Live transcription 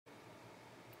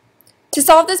To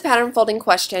solve this pattern folding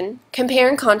question, compare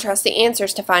and contrast the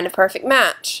answers to find a perfect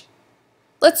match.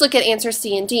 Let's look at answers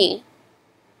C and D.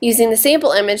 Using the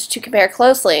sample image to compare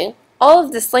closely, all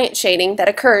of the slant shading that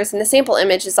occurs in the sample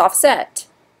image is offset.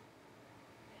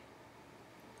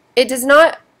 It does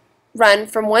not run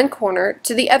from one corner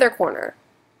to the other corner.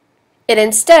 It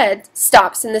instead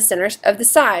stops in the center of the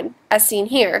side, as seen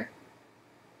here.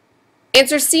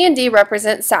 Answers C and D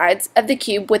represent sides of the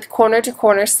cube with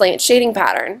corner-to-corner slant shading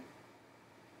pattern.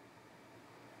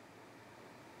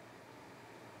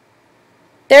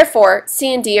 Therefore,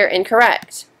 C and D are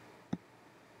incorrect.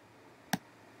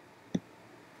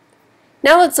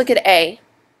 Now let's look at A.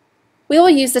 We will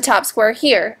use the top square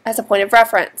here as a point of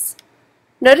reference.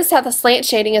 Notice how the slant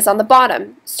shading is on the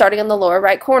bottom, starting on the lower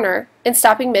right corner, and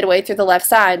stopping midway through the left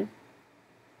side.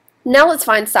 Now let's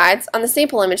find sides on the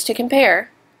sample image to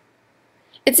compare.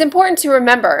 It's important to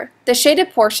remember the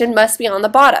shaded portion must be on the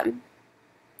bottom.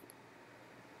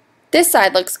 This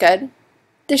side looks good.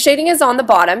 The shading is on the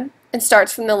bottom and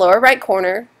starts from the lower right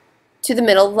corner to the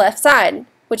middle left side,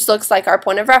 which looks like our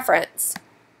point of reference.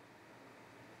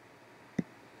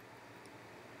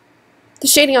 The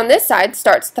shading on this side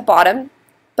starts at the bottom,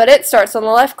 but it starts on the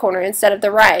left corner instead of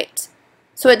the right,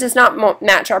 so it does not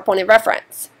match our point of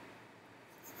reference.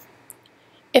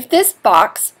 If this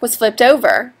box was flipped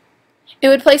over, it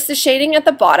would place the shading at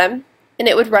the bottom, and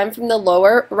it would run from the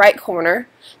lower right corner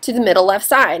to the middle left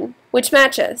side, which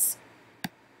matches.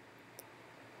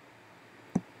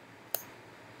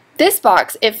 This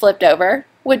box, if flipped over,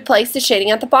 would place the shading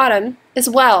at the bottom as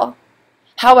well.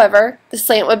 However, the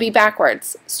slant would be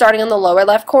backwards, starting on the lower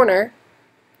left corner,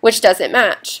 which doesn't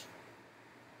match.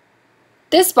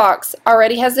 This box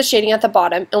already has the shading at the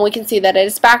bottom, and we can see that it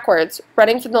is backwards,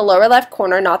 running from the lower left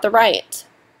corner, not the right.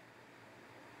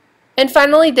 And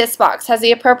finally, this box has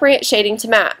the appropriate shading to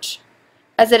match,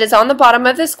 as it is on the bottom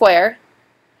of the square,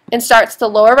 and starts the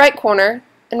lower right corner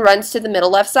and runs to the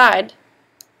middle left side.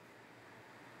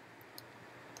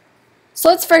 So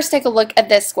let's first take a look at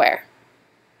this square.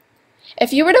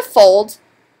 If you were to fold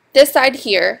this side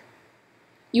here,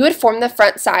 you would form the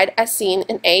front side as seen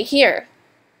in A here.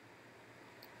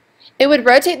 It would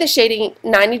rotate the shading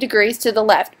 90 degrees to the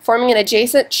left, forming an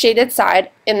adjacent shaded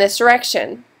side in this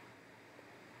direction.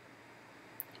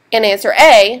 In answer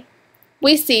A,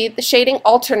 we see the shading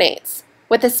alternates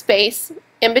with a space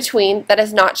in between that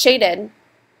is not shaded.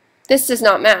 This does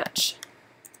not match.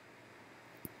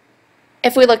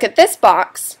 If we look at this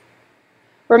box,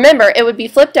 remember it would be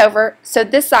flipped over, so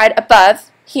this side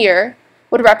above here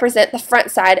would represent the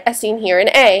front side as seen here in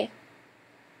A.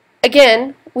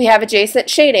 Again, we have adjacent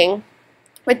shading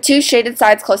with two shaded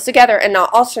sides close together and not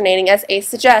alternating as A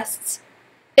suggests.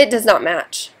 It does not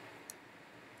match.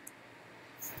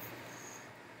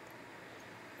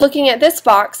 Looking at this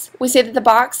box, we see that the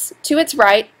box to its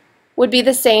right would be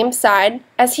the same side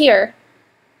as here.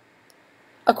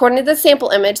 According to the sample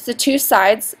image, the two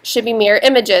sides should be mirror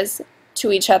images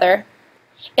to each other.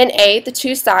 In A, the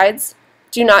two sides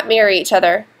do not mirror each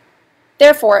other.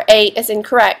 Therefore, A is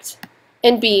incorrect,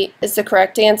 and B is the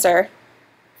correct answer.